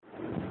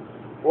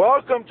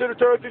Welcome to the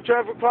Torah Through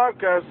Traffic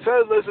Podcast. It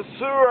says, do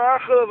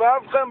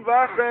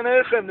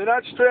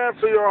not stray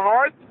after your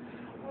heart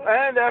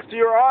and after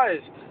your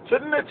eyes.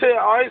 Shouldn't it say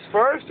eyes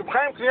first?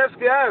 Chaim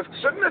Kanievsky asks,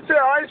 shouldn't it say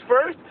eyes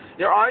first?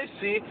 Your eyes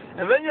see,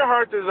 and then your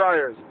heart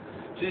desires.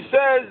 She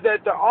says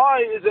that the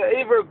eye is an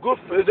Ever Guf,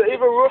 is an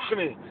Ever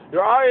Ruchni.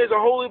 Your eye is a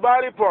holy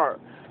body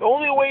part. The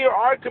only way your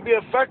eye could be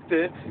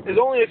affected is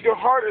only if your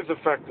heart is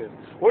affected.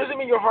 What does it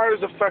mean your heart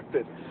is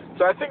affected?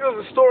 So I think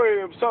there's a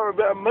story of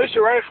Moshe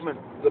Reichman,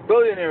 the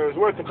billionaire who's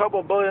worth a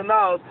couple $1 billion.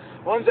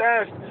 Once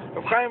asked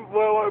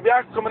Rabbi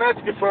Yaakov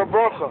Kamenetsky for a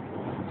bracha.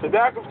 So Rabbi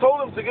Yaakov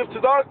told him to give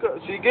tzedakah.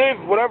 So he gave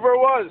whatever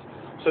it was.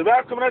 So Rabbi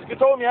Yaakov Kamenetsky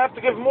told him you have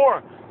to give more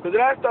because it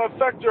has to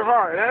affect your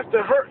heart. It has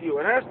to hurt you.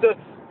 It has to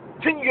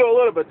ting you a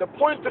little bit. The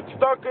point of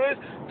tzedakah is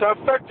to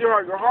affect your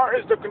heart. Your heart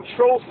is the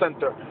control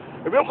center.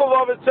 Rabbi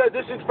Yochanan said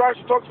this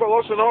expression talks about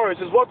Lashon Hara.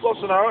 He says, what's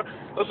Lashon Hara?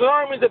 Lashon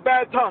Hara means a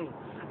bad tongue.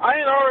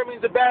 Ayin Hara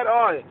means a bad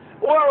eye.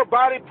 All our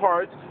body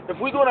parts, if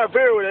we do an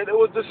affair with it,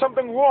 there's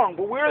something wrong.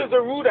 But where is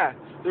the root at?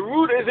 The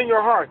root is in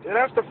your heart. It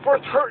has to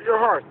first hurt your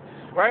heart.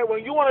 Right?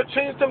 When you want to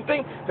change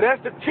something, it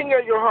has to ting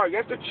at your heart. You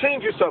have to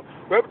change yourself.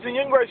 Rebbe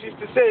Yingreich used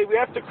to say we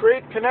have to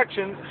create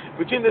connections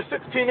between the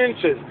 16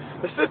 inches.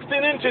 The 16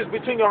 inches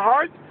between your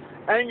heart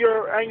and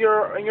your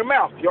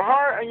mouth, your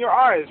heart and your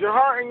eyes, your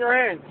heart and your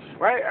hand,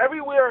 right?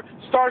 Everywhere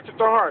starts at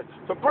the heart.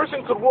 If a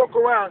person could walk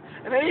around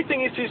and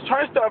anything he sees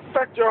tries to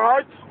affect your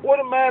heart,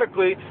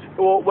 automatically, as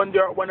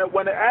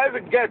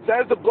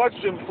the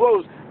bloodstream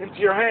flows into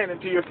your hand,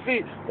 into your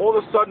feet, all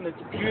of a sudden it's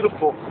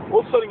beautiful.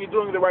 All of a sudden you're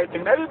doing the right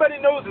thing. And everybody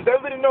knows this.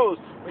 Everybody knows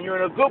when you're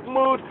in a good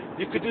mood,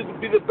 you could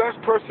be the best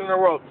person in the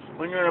world.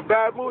 When you're in a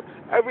bad mood,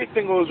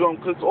 everything goes wrong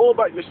because it's all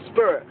about your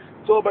spirit.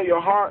 It's all about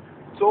your heart.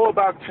 It's all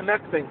about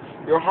connecting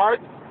your heart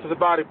to the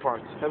body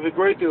parts. Have a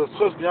great day.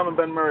 L'schus Binyamin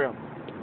ben Miriam.